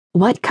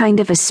What kind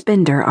of a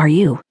spender are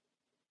you?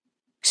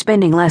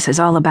 Spending less is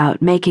all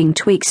about making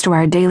tweaks to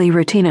our daily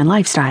routine and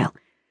lifestyle.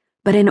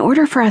 But in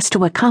order for us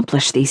to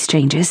accomplish these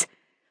changes,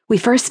 we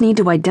first need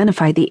to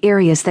identify the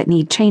areas that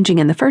need changing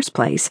in the first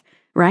place,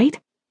 right?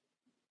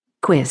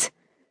 Quiz.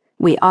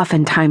 We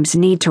oftentimes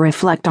need to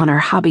reflect on our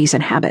hobbies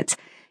and habits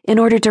in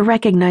order to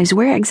recognize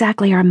where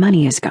exactly our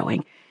money is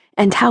going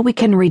and how we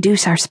can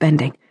reduce our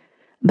spending.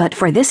 But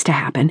for this to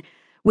happen,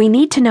 we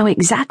need to know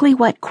exactly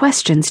what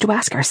questions to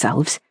ask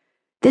ourselves.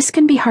 This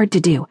can be hard to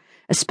do,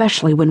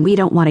 especially when we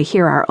don't want to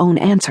hear our own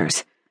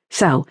answers.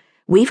 So,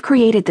 we've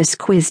created this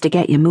quiz to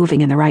get you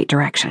moving in the right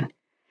direction.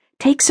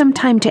 Take some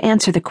time to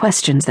answer the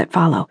questions that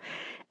follow,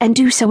 and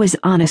do so as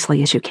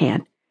honestly as you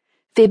can.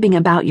 Fibbing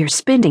about your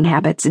spending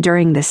habits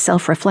during this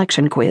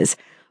self-reflection quiz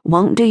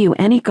won't do you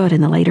any good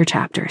in the later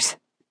chapters.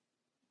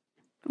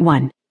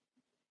 1.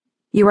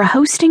 You are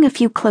hosting a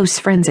few close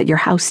friends at your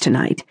house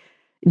tonight.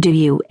 Do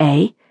you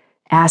A.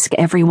 Ask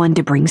everyone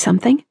to bring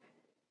something?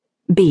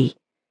 B.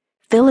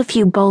 Fill a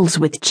few bowls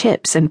with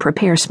chips and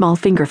prepare small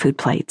finger food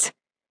plates.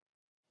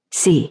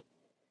 C.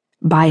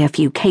 Buy a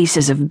few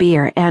cases of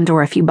beer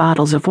and/or a few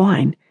bottles of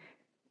wine.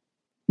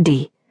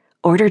 D.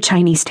 Order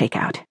Chinese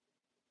takeout.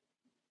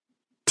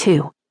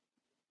 2.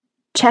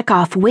 Check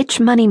off which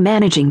money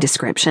managing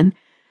description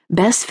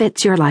best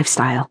fits your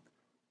lifestyle.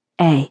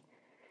 A.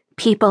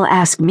 People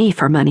ask me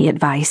for money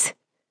advice.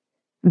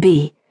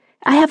 B.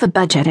 I have a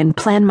budget and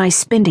plan my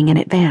spending in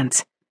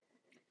advance.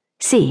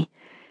 C.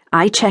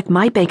 I check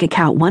my bank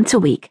account once a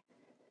week.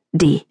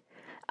 D.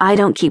 I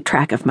don't keep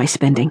track of my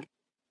spending.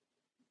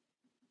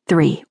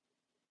 3.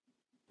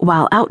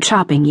 While out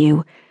shopping,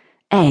 you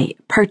A.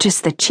 Purchase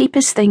the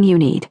cheapest thing you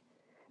need.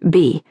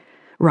 B.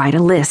 Write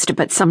a list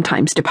but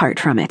sometimes depart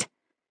from it.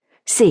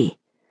 C.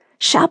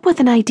 Shop with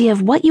an idea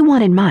of what you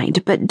want in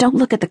mind but don't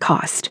look at the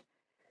cost.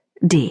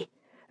 D.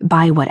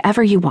 Buy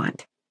whatever you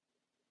want.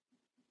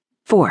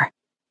 4.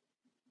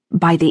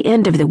 By the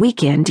end of the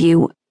weekend,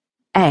 you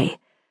A.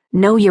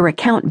 Know your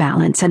account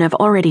balance and have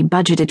already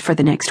budgeted for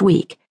the next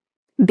week.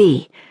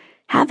 B.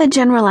 Have a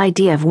general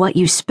idea of what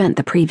you spent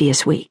the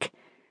previous week.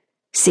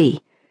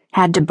 C.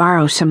 Had to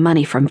borrow some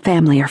money from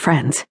family or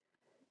friends.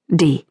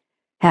 D.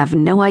 Have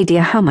no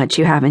idea how much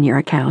you have in your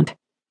account.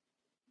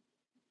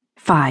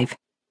 5.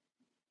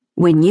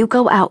 When you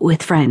go out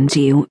with friends,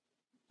 you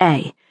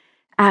A.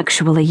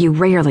 Actually, you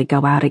rarely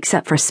go out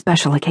except for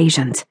special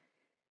occasions.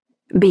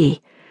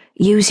 B.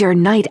 Use your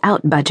night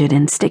out budget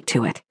and stick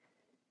to it.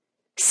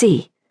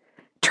 C.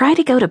 Try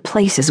to go to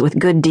places with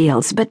good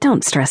deals, but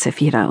don't stress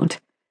if you don't.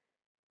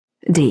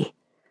 D.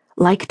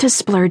 Like to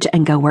splurge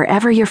and go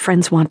wherever your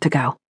friends want to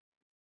go.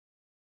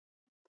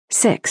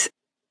 6.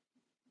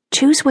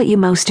 Choose what you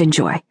most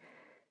enjoy.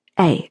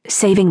 A.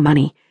 Saving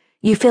money.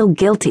 You feel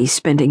guilty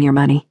spending your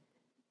money.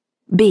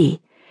 B.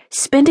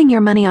 Spending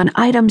your money on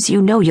items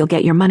you know you'll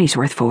get your money's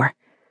worth for.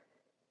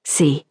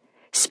 C.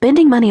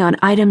 Spending money on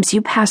items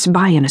you pass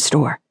by in a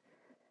store.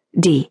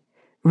 D.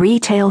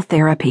 Retail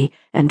therapy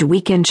and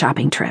weekend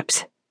shopping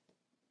trips.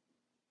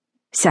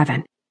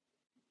 7.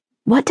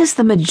 What does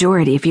the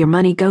majority of your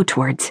money go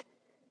towards?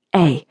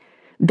 A.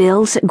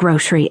 Bills,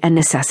 grocery, and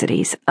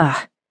necessities.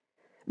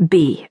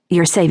 B.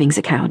 Your savings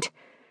account.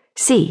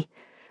 C.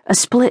 A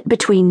split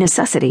between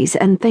necessities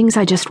and things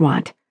I just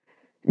want.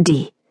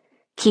 D.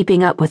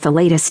 Keeping up with the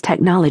latest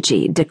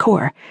technology,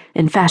 decor,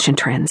 and fashion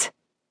trends.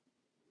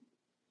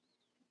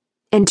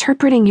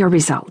 Interpreting your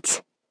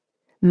results.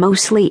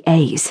 Mostly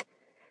A's.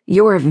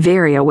 You're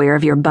very aware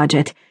of your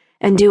budget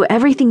and do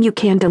everything you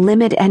can to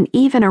limit and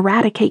even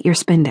eradicate your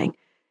spending.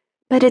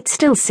 But it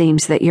still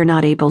seems that you're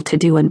not able to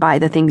do and buy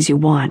the things you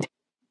want.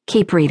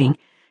 Keep reading.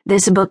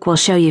 This book will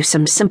show you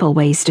some simple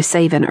ways to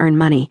save and earn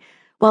money,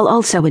 while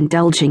also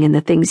indulging in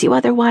the things you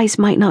otherwise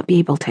might not be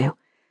able to.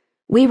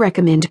 We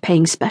recommend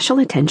paying special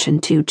attention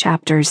to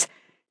chapters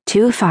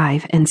 2,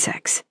 5, and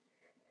 6.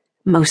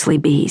 Mostly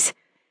B's.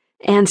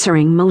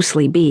 Answering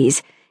mostly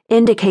B's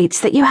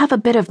indicates that you have a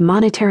bit of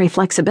monetary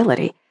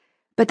flexibility,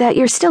 but that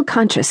you're still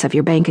conscious of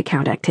your bank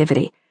account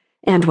activity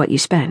and what you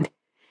spend.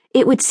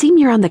 It would seem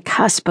you're on the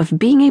cusp of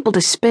being able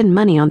to spend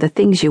money on the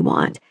things you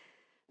want,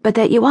 but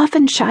that you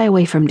often shy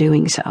away from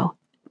doing so.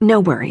 No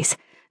worries.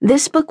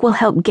 This book will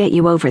help get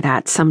you over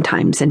that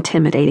sometimes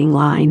intimidating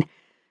line.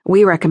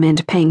 We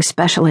recommend paying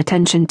special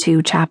attention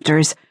to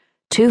chapters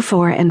 2,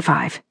 4, and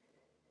 5.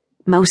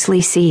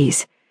 Mostly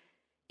C's.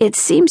 It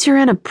seems you're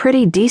in a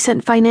pretty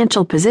decent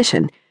financial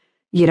position.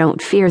 You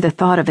don't fear the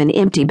thought of an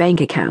empty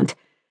bank account.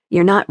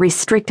 You're not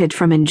restricted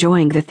from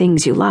enjoying the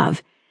things you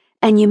love,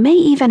 and you may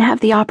even have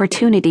the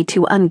opportunity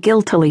to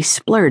unguiltily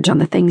splurge on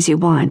the things you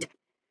want.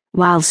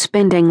 While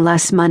spending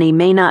less money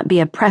may not be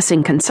a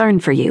pressing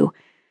concern for you,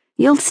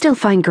 you'll still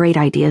find great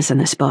ideas in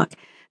this book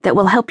that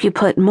will help you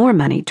put more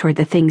money toward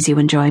the things you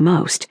enjoy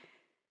most.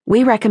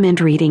 We recommend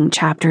reading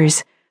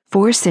chapters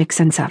 4, 6,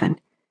 and 7.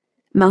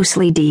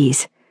 Mostly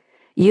D's.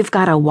 You've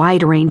got a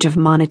wide range of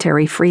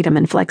monetary freedom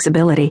and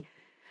flexibility.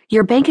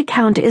 Your bank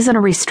account isn't a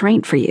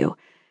restraint for you,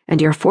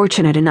 and you're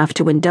fortunate enough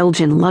to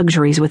indulge in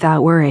luxuries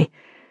without worry.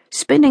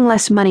 Spending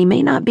less money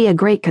may not be a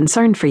great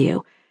concern for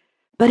you,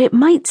 but it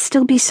might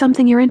still be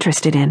something you're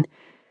interested in.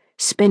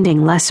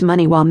 Spending less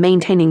money while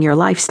maintaining your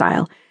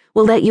lifestyle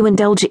will let you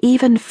indulge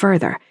even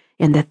further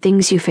in the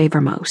things you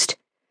favor most.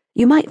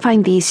 You might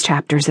find these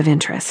chapters of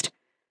interest.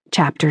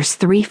 Chapters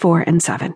 3, 4, and 7.